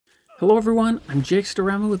Hello everyone, I'm Jake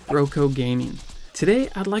Starama with BroCo Gaming. Today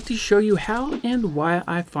I'd like to show you how and why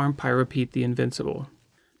I farm Pyro the Invincible.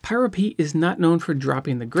 Pyro is not known for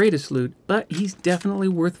dropping the greatest loot, but he's definitely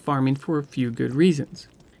worth farming for a few good reasons.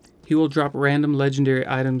 He will drop random legendary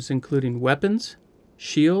items including weapons,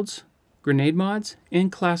 shields, grenade mods,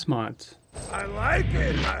 and class mods. I like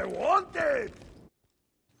it! I want it!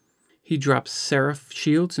 He drops Seraph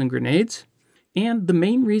shields and grenades, and the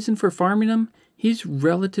main reason for farming him, he's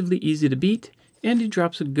relatively easy to beat, and he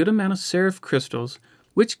drops a good amount of Seraph crystals,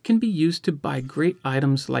 which can be used to buy great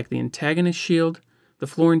items like the Antagonist Shield, the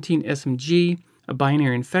Florentine SMG, a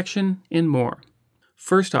Binary Infection, and more.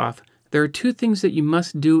 First off, there are two things that you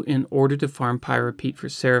must do in order to farm Pyro for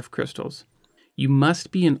Seraph crystals. You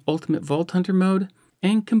must be in Ultimate Vault Hunter mode,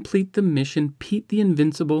 and complete the mission Pete the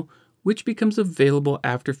Invincible, which becomes available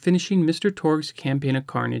after finishing Mr. Torg's Campaign of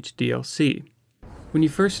Carnage DLC. When you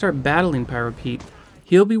first start battling Pyro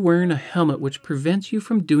he'll be wearing a helmet which prevents you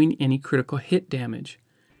from doing any critical hit damage.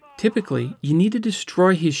 Typically, you need to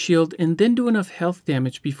destroy his shield and then do enough health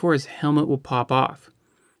damage before his helmet will pop off.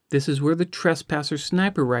 This is where the Trespasser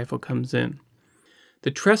sniper rifle comes in.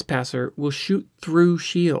 The Trespasser will shoot through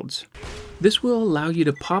shields. This will allow you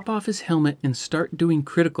to pop off his helmet and start doing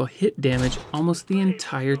critical hit damage almost the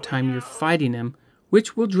entire time you're fighting him,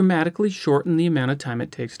 which will dramatically shorten the amount of time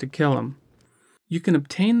it takes to kill him. You can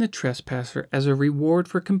obtain the Trespasser as a reward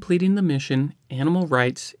for completing the mission Animal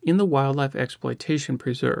Rights in the Wildlife Exploitation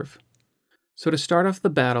Preserve. So to start off the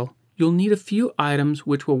battle, you'll need a few items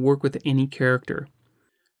which will work with any character.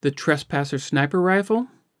 The Trespasser sniper rifle,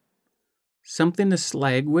 something to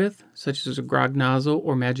slag with, such as a Grog Nozzle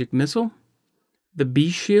or magic missile, the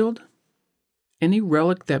Beast Shield, any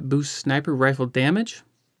relic that boosts sniper rifle damage,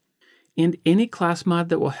 and any class mod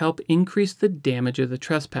that will help increase the damage of the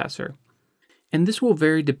Trespasser. And this will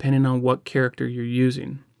vary depending on what character you're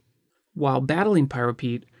using. While battling Pyro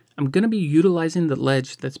I'm going to be utilizing the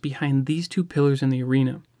ledge that's behind these two pillars in the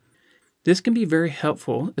arena. This can be very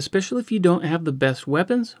helpful, especially if you don't have the best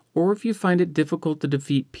weapons or if you find it difficult to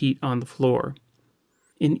defeat Pete on the floor.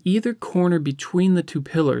 In either corner between the two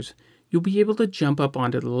pillars, you'll be able to jump up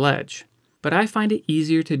onto the ledge, but I find it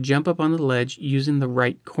easier to jump up on the ledge using the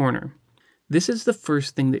right corner. This is the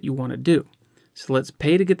first thing that you want to do. So let's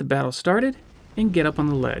pay to get the battle started and get up on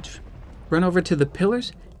the ledge. Run over to the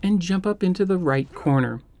pillars and jump up into the right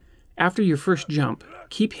corner. After your first jump,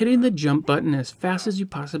 keep hitting the jump button as fast as you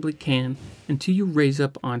possibly can until you raise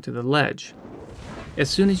up onto the ledge. As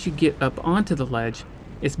soon as you get up onto the ledge,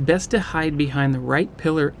 it's best to hide behind the right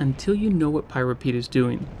pillar until you know what Pyro is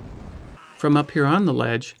doing. From up here on the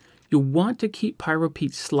ledge, you'll want to keep Pyro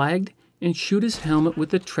slagged and shoot his helmet with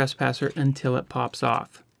the Trespasser until it pops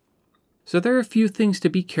off. So there are a few things to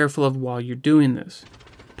be careful of while you're doing this.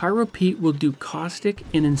 Pyro will do caustic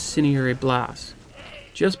and incendiary blasts.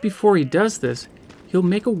 Just before he does this, he'll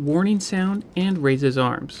make a warning sound and raise his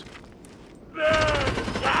arms.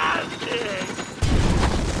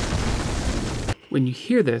 When you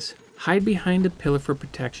hear this, hide behind a pillar for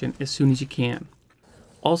protection as soon as you can.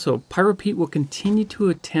 Also, Pyro will continue to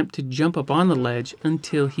attempt to jump up on the ledge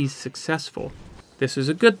until he's successful. This is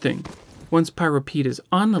a good thing. Once Pyro is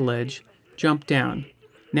on the ledge, jump down.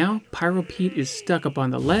 Now Pyro is stuck up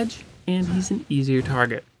on the ledge and he's an easier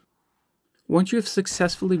target. Once you have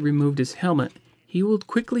successfully removed his helmet, he will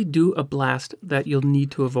quickly do a blast that you'll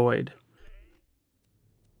need to avoid.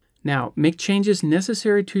 Now make changes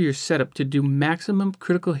necessary to your setup to do maximum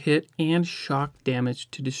critical hit and shock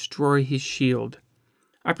damage to destroy his shield.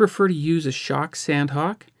 I prefer to use a Shock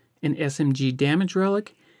Sandhawk, an SMG damage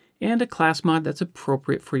relic, and a class mod that's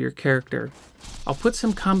appropriate for your character. I'll put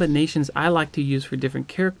some combinations I like to use for different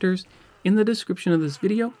characters in the description of this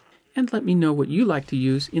video, and let me know what you like to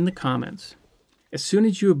use in the comments. As soon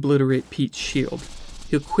as you obliterate Pete's shield,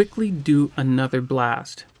 he'll quickly do another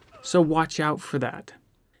blast, so watch out for that.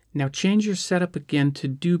 Now change your setup again to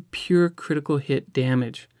do pure critical hit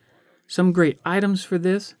damage. Some great items for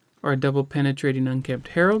this are a double penetrating Unkempt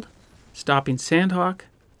Herald, stopping Sandhawk,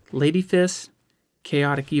 Lady Fist,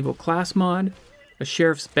 Chaotic Evil class mod, a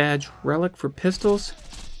Sheriff's Badge relic for pistols,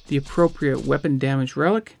 the appropriate weapon damage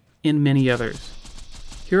relic, and many others.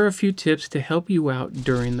 Here are a few tips to help you out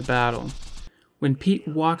during the battle. When Pete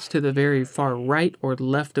walks to the very far right or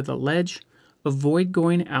left of the ledge, avoid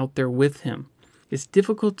going out there with him. It's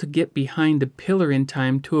difficult to get behind a pillar in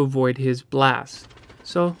time to avoid his blast,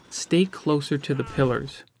 so stay closer to the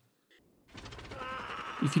pillars.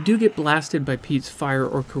 If you do get blasted by Pete's fire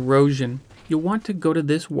or corrosion, you'll want to go to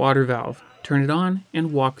this water valve, turn it on,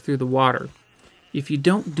 and walk through the water. If you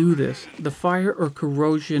don't do this, the fire or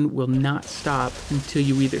corrosion will not stop until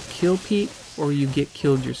you either kill Pete or you get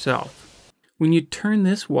killed yourself. When you turn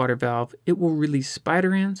this water valve, it will release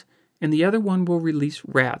Spiderants, and the other one will release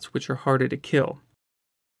rats, which are harder to kill.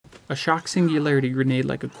 A shock singularity grenade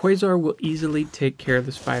like a Quasar will easily take care of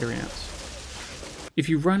the Spiderants. If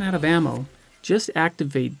you run out of ammo, just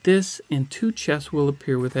activate this and 2 chests will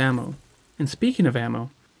appear with ammo. And speaking of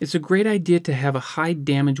ammo, it's a great idea to have a high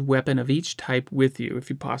damage weapon of each type with you if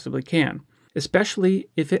you possibly can, especially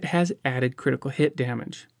if it has added critical hit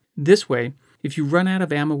damage. This way, if you run out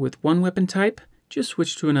of ammo with one weapon type, just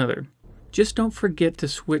switch to another. Just don't forget to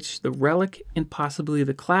switch the Relic and possibly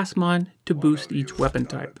the class mod to boost each weapon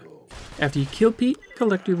type. After you kill Pete,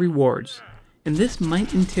 collect your rewards, and this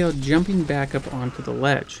might entail jumping back up onto the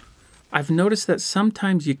ledge. I've noticed that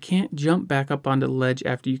sometimes you can't jump back up onto the ledge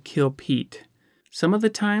after you kill Pete. Some of the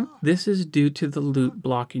time, this is due to the loot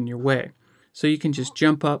blocking your way, so you can just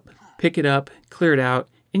jump up, pick it up, clear it out,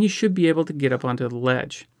 and you should be able to get up onto the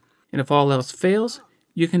ledge. And if all else fails,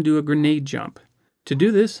 you can do a grenade jump. To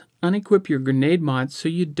do this, unequip your grenade mod so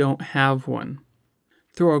you don't have one.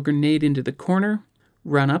 Throw a grenade into the corner,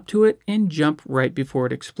 run up to it, and jump right before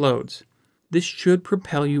it explodes. This should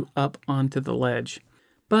propel you up onto the ledge,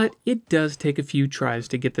 but it does take a few tries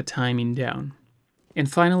to get the timing down. And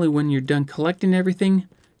finally, when you're done collecting everything,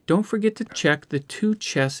 don't forget to check the 2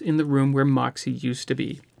 chests in the room where Moxie used to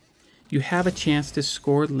be. You have a chance to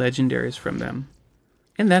score legendaries from them.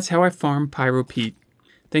 And that's how I farm Pyro Pete.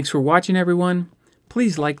 Thanks for watching, everyone.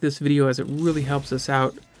 Please like this video as it really helps us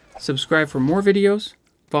out. Subscribe for more videos,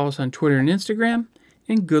 follow us on Twitter and Instagram,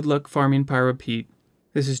 and good luck farming Pyro Pete.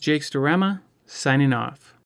 This is Jake Storama, signing off.